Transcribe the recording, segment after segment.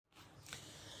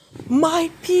My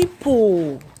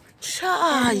people,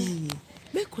 chai.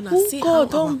 Make una Who see how God our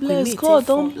don't queen bless, may take God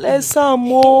don't fall. bless am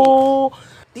Hey, oh.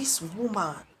 this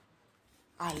woman,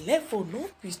 her level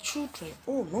not be children,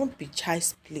 oh, not be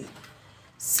child's play.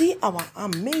 See our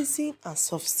amazing and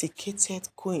sophisticated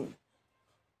queen.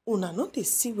 Una no dey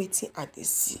see wetin I dey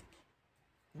see.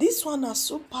 This one na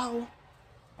super oh.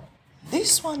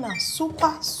 This one na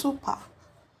super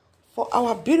for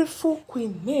our beautiful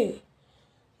Queen May.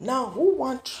 Now who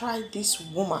wan try this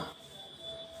woman?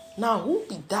 Now who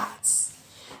be that?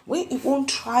 Wey e wan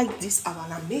try this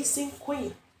our amazing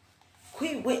queen?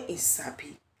 Queen wey e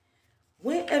sabi,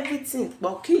 wey everything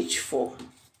gbokich for,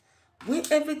 wey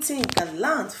everything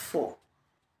gallant for.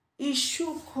 E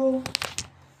shook oh.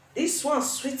 This one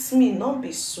sweet me no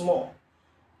be small.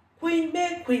 Queen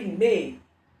May,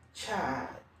 child.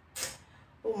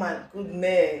 Oh my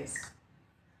goodness.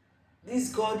 This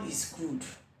God is good.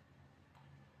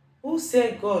 Who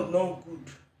say God not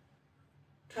good?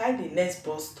 Try the next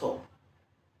bus stop.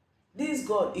 This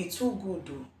God is too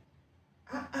good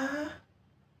oh.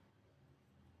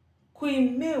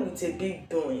 Queen May with a big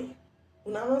doing.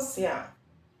 Una no see am.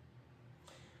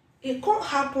 E can't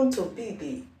happen to be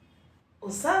the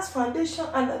Osas Foundation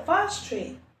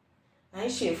anniversary. Na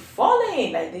she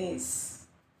falling like this.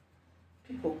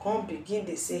 People come begin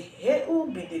dey say, hey,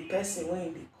 who be the person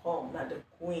wey dey come? Na the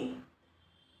queen.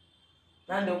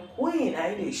 Na the queen na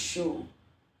dey show.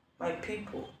 My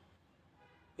people,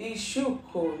 e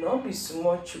shook oh, no be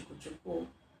small chukuchuku.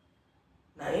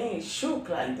 Na e shook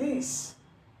like this.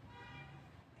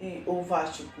 E over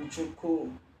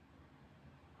chukuchuku.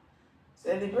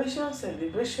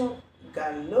 Celebration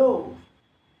galore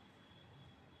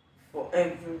for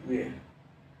everywhere.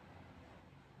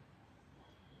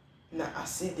 Na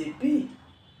as e dey be,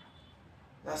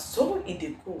 na so e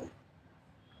dey go.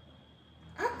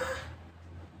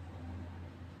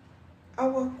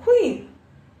 Our queen,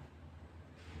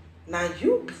 na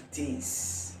you be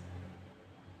this.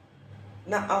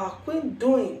 Na our queen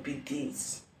doing be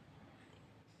this.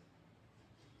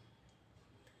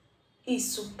 E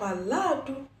super loud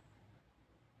oh.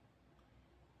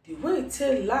 The way it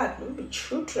say loud, no be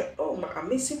children. Oh, my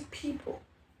amazing people.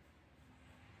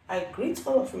 I greet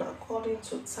all of you according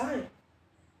to time.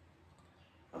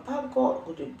 Papa God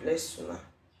go dey bless you now.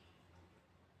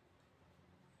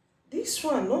 This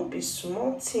one no be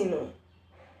small thing oh.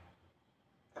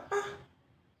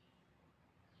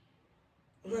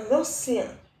 Una don see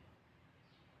am.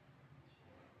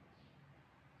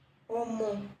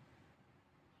 Omo.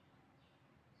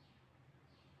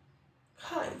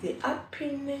 Hi, the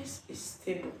happiness is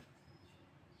stable.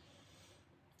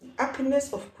 The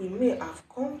happiness of Queen May have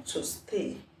come to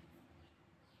stay.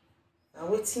 Na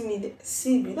wetin me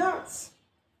see be that.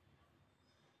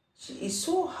 She is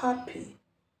so happy.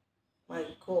 My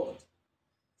God.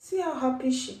 See how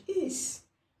happy she is.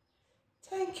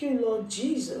 Thank you, Lord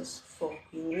Jesus, for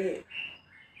Queen May.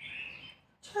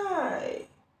 Chai.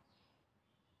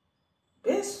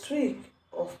 Best week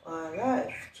of our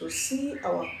life to see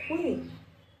our queen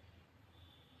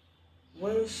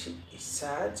when she is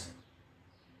sad.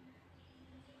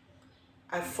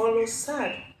 I follow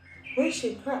sad. When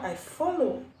she cry, I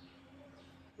follow.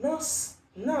 Now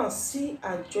see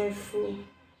her joyful,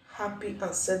 happy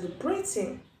and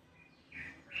celebrating.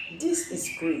 This is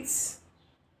great.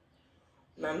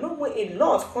 Now know when a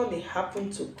lot can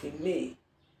happen to Queen May.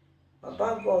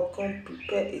 Baba God come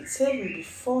prepare a table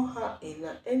before her in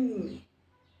her enemy.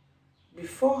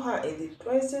 Before her in the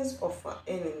presence of her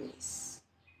enemies.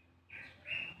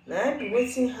 Now I be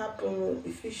waiting happen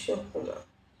if it shock una.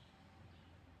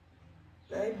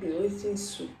 Now I be waiting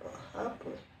super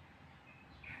happen.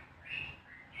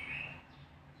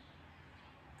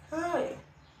 Hi.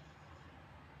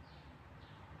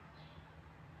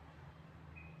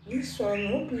 This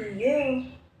one will be here.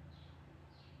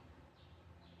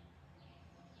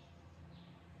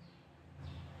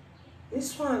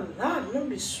 This one loud, no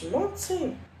be small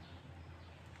thing.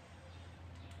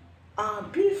 Our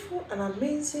beautiful and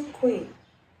amazing queen.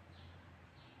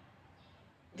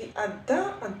 The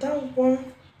Ada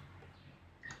one,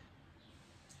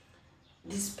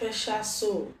 the special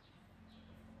soul.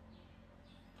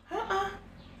 Now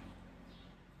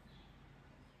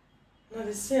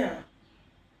the same.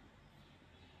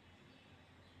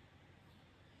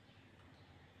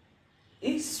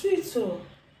 It's sweet oh.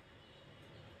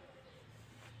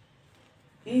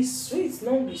 It's sweet,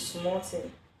 no be small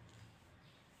thing.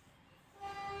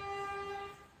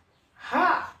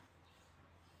 Ha!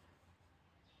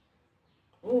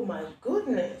 Oh my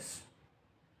goodness.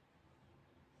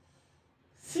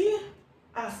 See,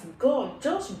 as God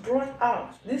just brought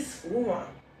out this woman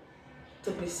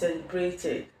to be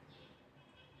celebrated.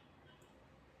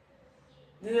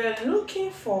 They were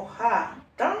looking for her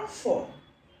downfall,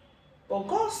 but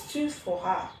God stood for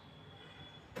her.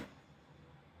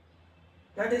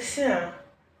 Now they say,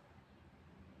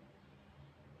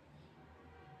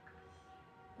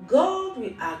 God,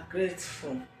 we are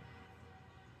grateful.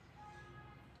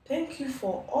 Thank you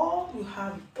for all you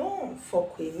have done for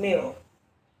Queen May.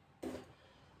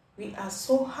 We are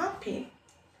so happy.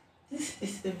 This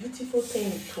is a beautiful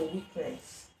thing to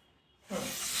witness.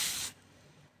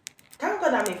 Thank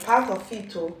God I'm a part of it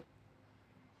too.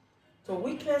 To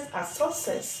witness a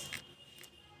success.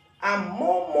 And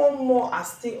more are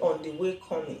still on the way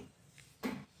coming.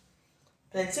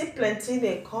 Plenty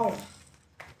they come.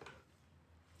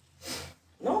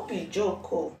 No be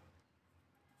joke. Oh.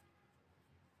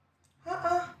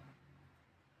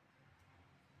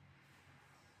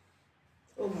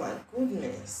 Oh my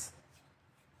goodness.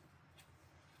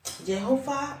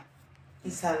 Jehovah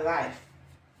is alive.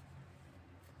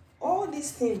 All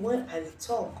these things when I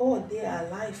talk, God, they are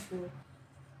alive.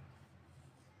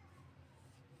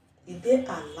 They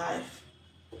are alive.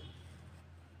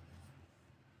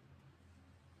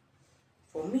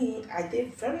 For me, I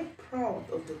did very proud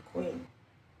of the Queen.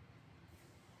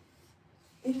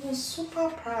 Even super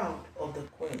proud of the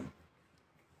Queen.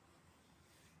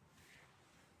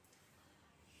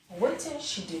 What thing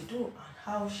she did do and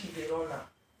how she did run her.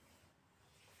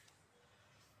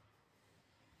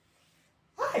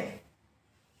 Why?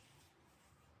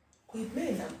 Queen May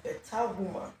a better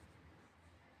woman.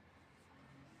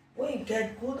 When you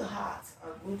get good heart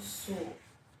and good soul.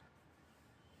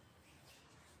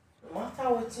 No matter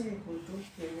what you go do,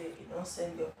 you don't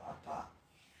send your papa.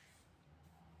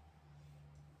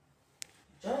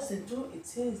 Just to do it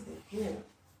things they do.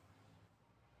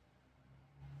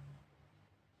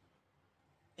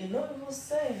 You don't even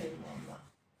say it, mama.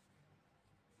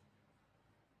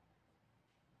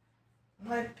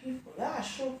 My people, that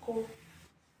shoko.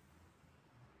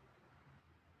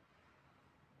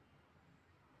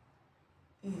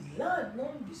 His Lord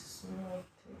not be small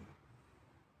thing.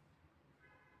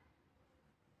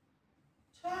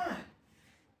 Try.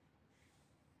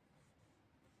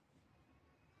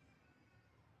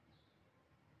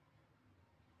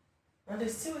 And they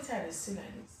see what I see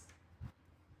like this.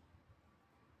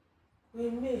 We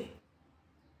may.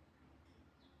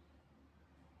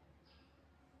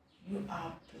 You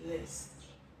are blessed.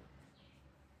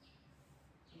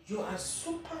 You are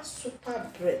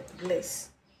super blessed.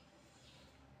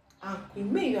 And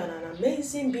Queen May, you are an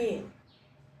amazing being.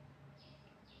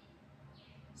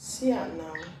 See her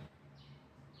now.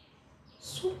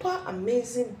 Super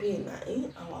amazing being.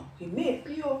 Our Queen May,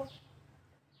 pure.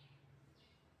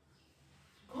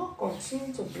 God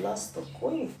continue to bless the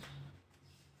Queen.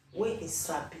 Where is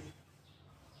Sabi?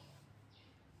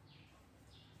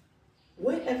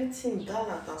 Where everything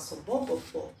gallant and suburban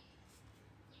for.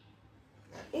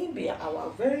 Now, it be our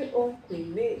very own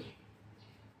Queen May.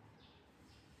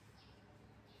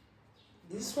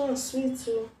 This one sweet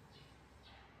too.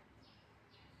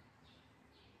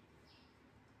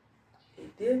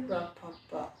 Edochie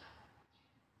Brea'k.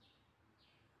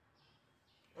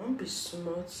 Don't be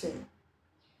small thing.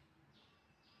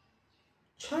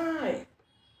 Try.